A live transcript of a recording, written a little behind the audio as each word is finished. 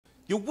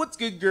Yo, what's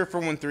good,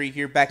 Girl413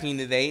 here, back in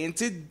today, and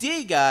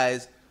today,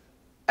 guys,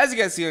 as you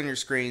guys see on your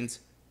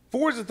screens,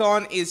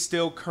 FORZATHON is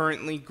still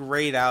currently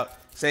grayed out,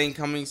 saying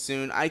coming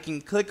soon. I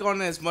can click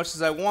on it as much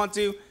as I want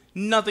to,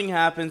 nothing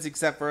happens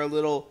except for a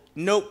little,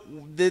 nope,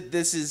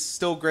 this is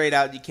still grayed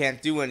out, you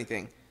can't do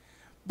anything.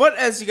 But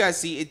as you guys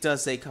see, it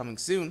does say coming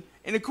soon,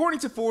 and according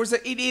to Forza,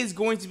 it is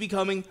going to be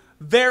coming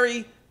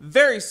very,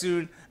 very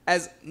soon,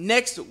 as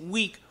next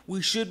week,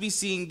 we should be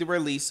seeing the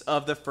release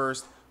of the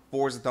first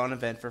FORZATHON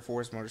event for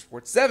Forza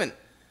Motorsport 7,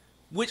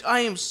 which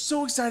I am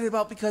so excited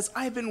about because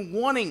I've been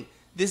wanting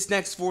this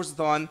next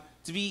FORZATHON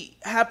to be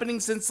happening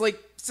since like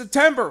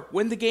September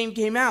when the game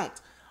came out.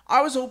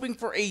 I was hoping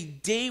for a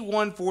day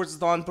one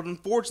FORZATHON, but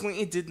unfortunately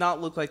it did not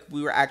look like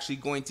we were actually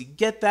going to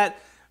get that,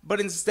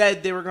 but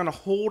instead they were going to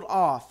hold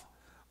off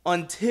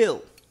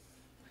until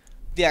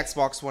the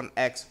Xbox One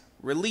X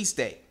release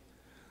date.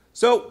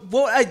 So,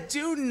 what I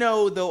do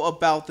know, though,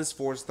 about this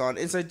FORZATHON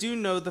is I do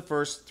know the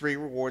first 3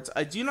 rewards.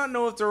 I do not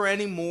know if there are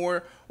any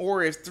more,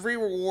 or if 3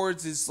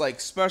 rewards is, like,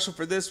 special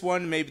for this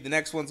one. Maybe the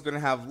next one's going to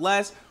have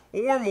less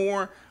or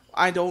more.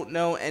 I don't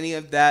know any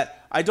of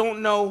that. I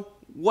don't know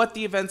what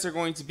the events are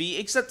going to be,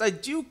 except I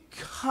do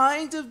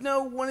kind of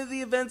know one of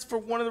the events for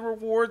one of the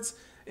rewards,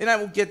 and I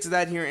will get to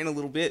that here in a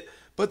little bit.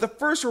 But the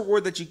first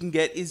reward that you can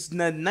get is the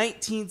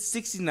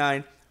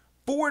 1969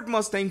 Ford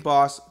Mustang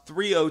Boss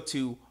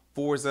 302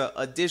 Forza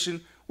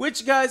Edition,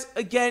 which, guys,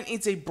 again,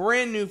 it's a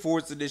brand new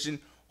Forza Edition.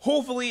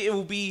 Hopefully it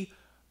will be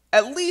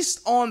at least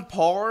on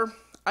par,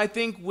 I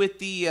think, with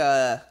the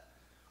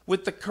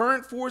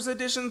current Forza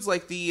Editions,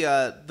 like the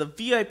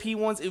VIP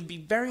ones. It would be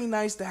very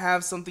nice to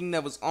have something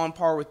that was on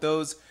par with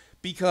those,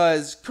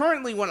 because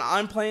currently when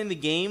I'm playing the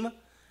game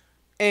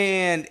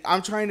and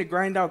I'm trying to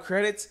grind out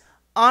credits,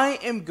 I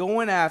am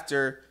going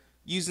after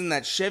using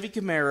that Chevy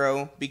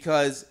Camaro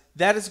because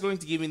that is going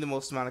to give me the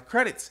most amount of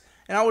credits.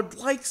 And I would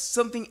like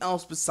something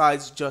else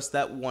besides just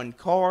that one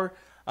car,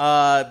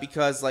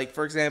 because, like,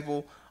 for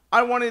example,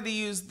 I wanted to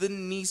use the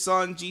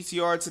Nissan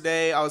GTR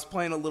today. I was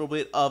playing a little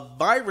bit of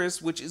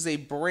Virus, which is a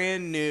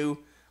brand new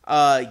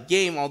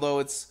game,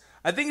 although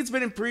I think it's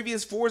been in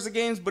previous Forza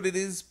games, but it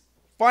is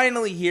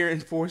finally here in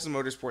Forza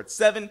Motorsport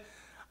 7.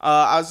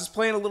 I was just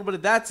playing a little bit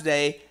of that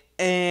today,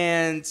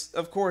 and,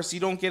 of course, you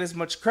don't get as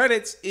much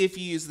credits if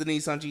you use the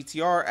Nissan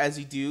GTR as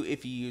you do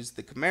if you use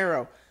the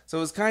Camaro. So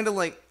it was kind of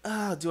like,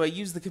 do I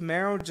use the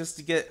Camaro just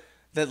to get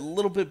that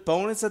little bit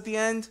bonus at the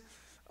end?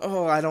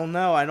 Oh, I don't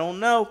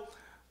know.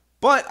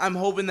 But I'm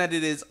hoping that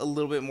it is a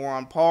little bit more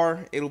on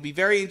par. It'll be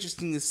very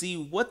interesting to see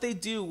what they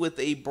do with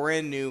a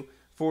brand new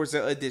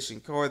Forza Edition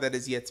car that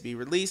is yet to be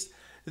released.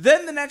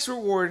 Then the next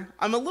reward,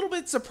 I'm a little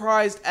bit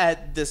surprised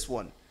at this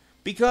one,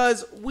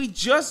 because we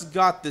just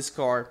got this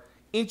car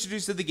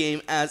introduced to the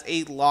game as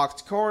a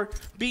locked car,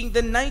 being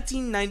the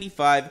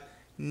 1995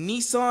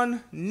 Nissan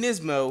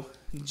Nismo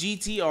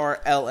GTR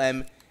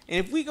LM.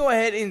 And if we go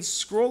ahead and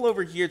scroll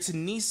over here to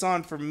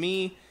Nissan for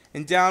me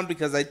and down,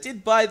 because I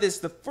did buy this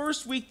the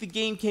first week the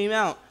game came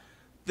out,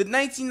 the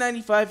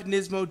 1995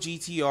 Nismo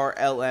GTR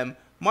LM,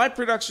 my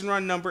production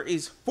run number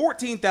is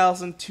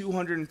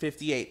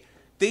 14,258.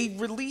 They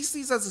released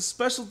these as a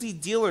specialty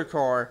dealer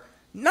car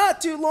not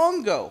too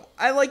long ago.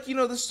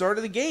 The start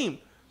of the game.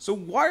 So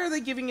why are they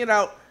giving it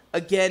out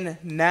again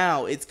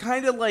now? It's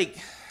kind of like,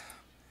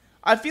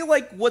 I feel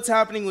like what's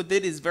happening with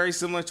it is very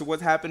similar to what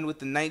happened with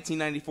the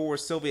 1994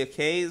 Silvia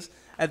K's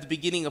at the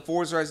beginning of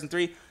Forza Horizon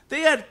 3.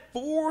 They had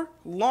 4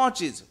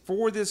 launches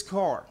for this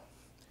car,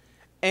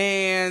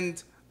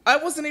 and I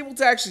wasn't able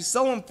to actually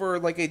sell them for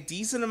like a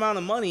decent amount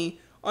of money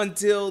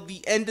until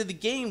the end of the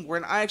game,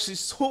 when I actually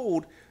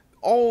sold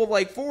all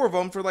like 4 of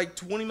them for like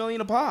 20 million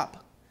a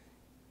pop.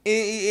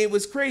 It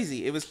was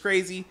crazy. It was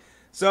crazy.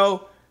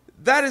 So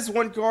that is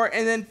one car,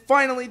 and then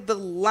finally the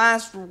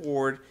last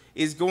reward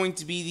is going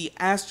to be the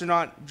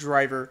astronaut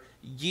driver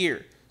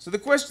gear. So the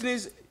question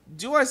is,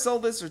 do I sell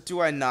this or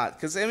do I not?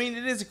 Because, I mean,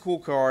 it is a cool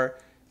car.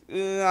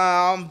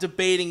 I'm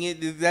debating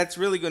it. That's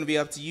really going to be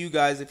up to you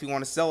guys if you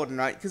want to sell it or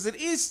not, because it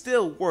is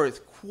still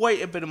worth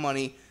quite a bit of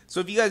money.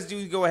 So if you guys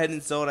do go ahead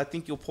and sell it, I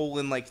think you'll pull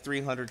in like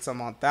 300 some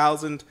odd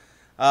thousand.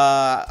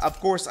 Of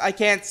course, I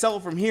can't sell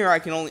it from here. I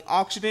can only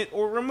auction it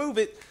or remove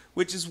it,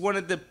 which is one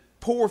of the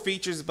poor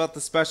features about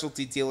the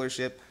specialty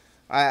dealership.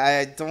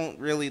 I don't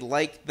really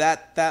like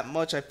that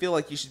much. I feel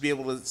like you should be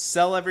able to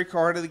sell every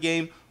car to the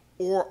game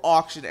or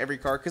auction every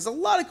car, because a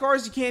lot of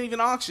cars you can't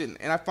even auction,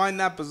 and I find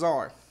that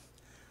bizarre.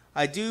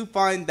 I do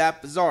find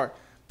that bizarre.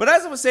 But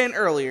as I was saying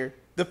earlier,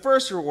 the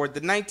first reward, the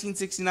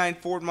 1969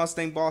 Ford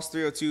Mustang Boss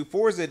 302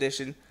 Forza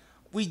Edition,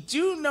 we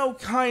do know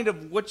kind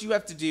of what you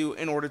have to do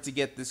in order to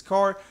get this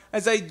car,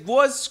 as I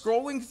was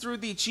scrolling through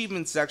the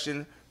achievements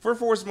section for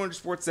Forza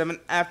Motorsport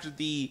 7 after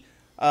the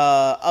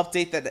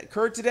update that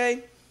occurred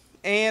today,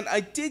 and I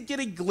did get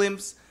a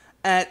glimpse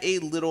at a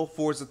little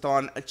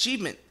FORZATHON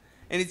achievement,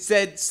 and it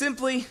said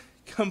simply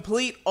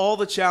complete all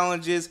the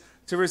challenges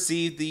to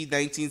receive the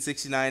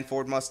 1969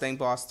 Ford Mustang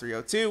Boss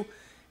 302,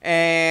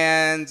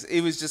 and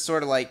it was just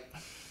sort of like,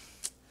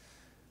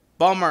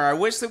 bummer. I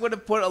wish they would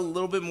have put a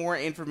little bit more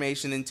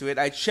information into it.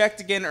 I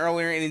checked again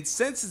earlier, and it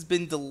since has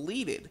been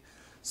deleted.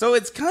 So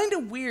it's kind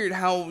of weird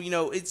how,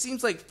 it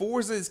seems like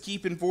Forza is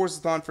keeping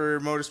FORZATHON for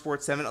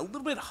Motorsport 7 a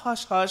little bit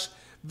hush-hush,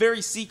 very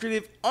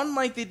secretive,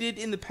 unlike they did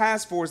in the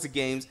past Forza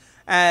games,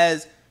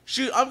 as,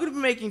 shoot, I'm going to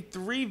be making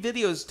 3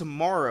 videos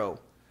tomorrow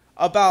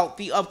about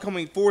the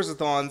upcoming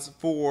FORZATHONs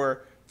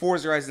for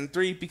Forza Horizon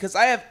 3, because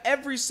I have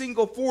every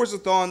single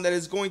FORZATHON that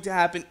is going to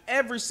happen,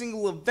 every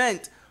single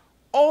event,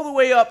 all the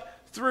way up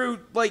through,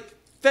 like,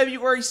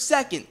 February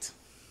 2nd.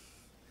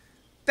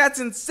 That's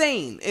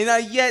insane.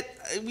 And yet,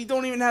 we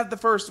don't even have the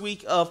first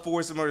week of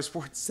Forza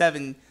Motorsport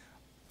 7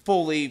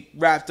 fully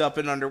wrapped up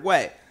and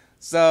underway.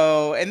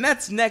 So, and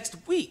that's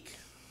next week.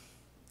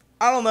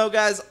 I don't know,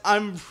 guys.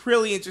 I'm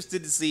really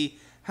interested to see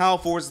how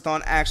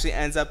FORZATHON actually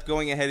ends up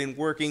going ahead and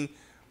working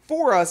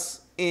for us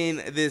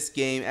in this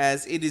game,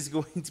 as it is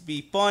going to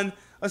be fun,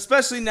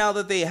 especially now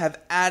that they have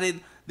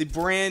added the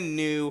brand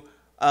new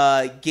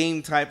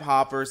game type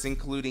hoppers,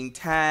 including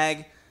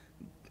tag,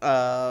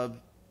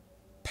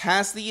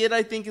 pass the it,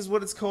 I think is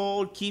what it's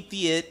called, keep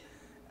the it,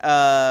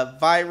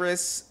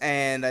 virus,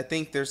 and I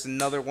think there's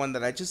another one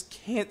that I just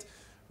can't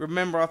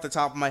remember off the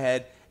top of my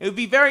head. It would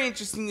be very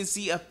interesting to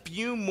see a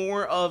few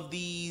more of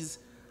these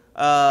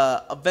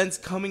events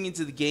coming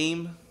into the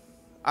game.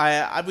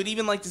 I would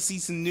even like to see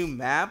some new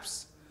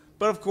maps.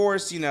 But of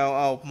course,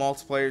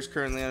 multiplayer is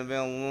currently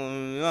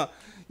unavailable.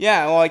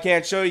 Yeah, well, I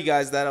can't show you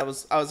guys that. I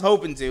was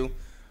hoping to.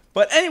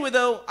 But anyway,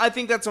 though, I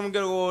think that's how I'm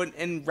going to go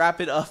and wrap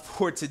it up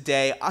for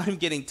today. I'm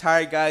getting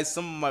tired, guys.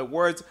 Some of my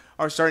words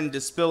are starting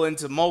to spill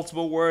into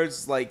multiple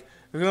words, like,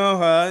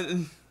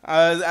 I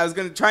was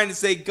trying to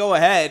say go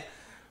ahead,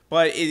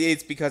 but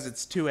it's because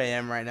it's 2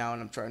 a.m. right now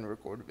and I'm trying to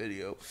record a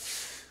video.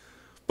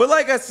 But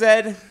like I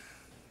said,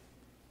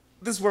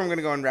 this is where I'm going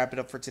to go and wrap it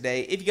up for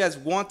today. If you guys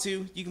want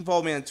to, you can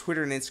follow me on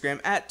Twitter and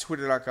Instagram at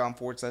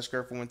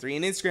twitter.com/Garrett413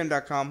 and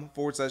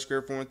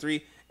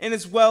Instagram.com/Garrett413. And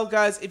as well,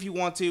 guys, if you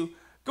want to,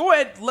 go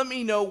ahead, let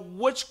me know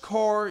which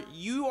car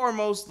you are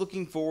most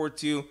looking forward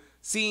to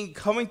seeing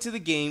coming to the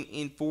game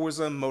in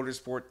Forza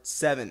Motorsport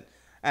 7.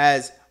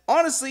 As,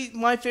 honestly,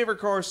 my favorite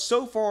car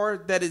so far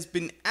that has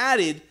been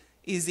added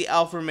is the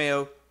Alfa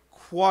Romeo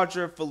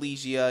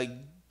Quadrifugia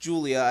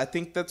Giulia. I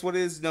think that's what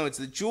it is. No, it's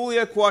the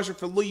Giulia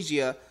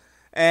Quadrifugia.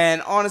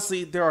 And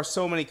honestly, there are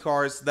so many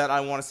cars that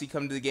I want to see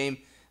come to the game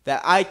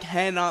that I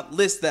cannot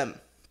list them.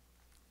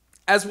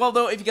 As well,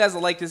 though, if you guys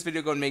like this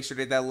video, go and make sure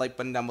to hit that like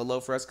button down below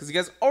for us, because you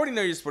guys already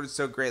know your support is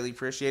so greatly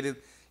appreciated.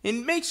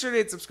 And make sure to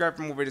hit subscribe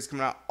for more videos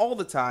coming out all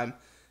the time.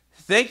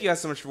 Thank you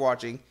guys so much for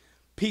watching.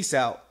 Peace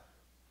out.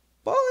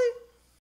 Bye.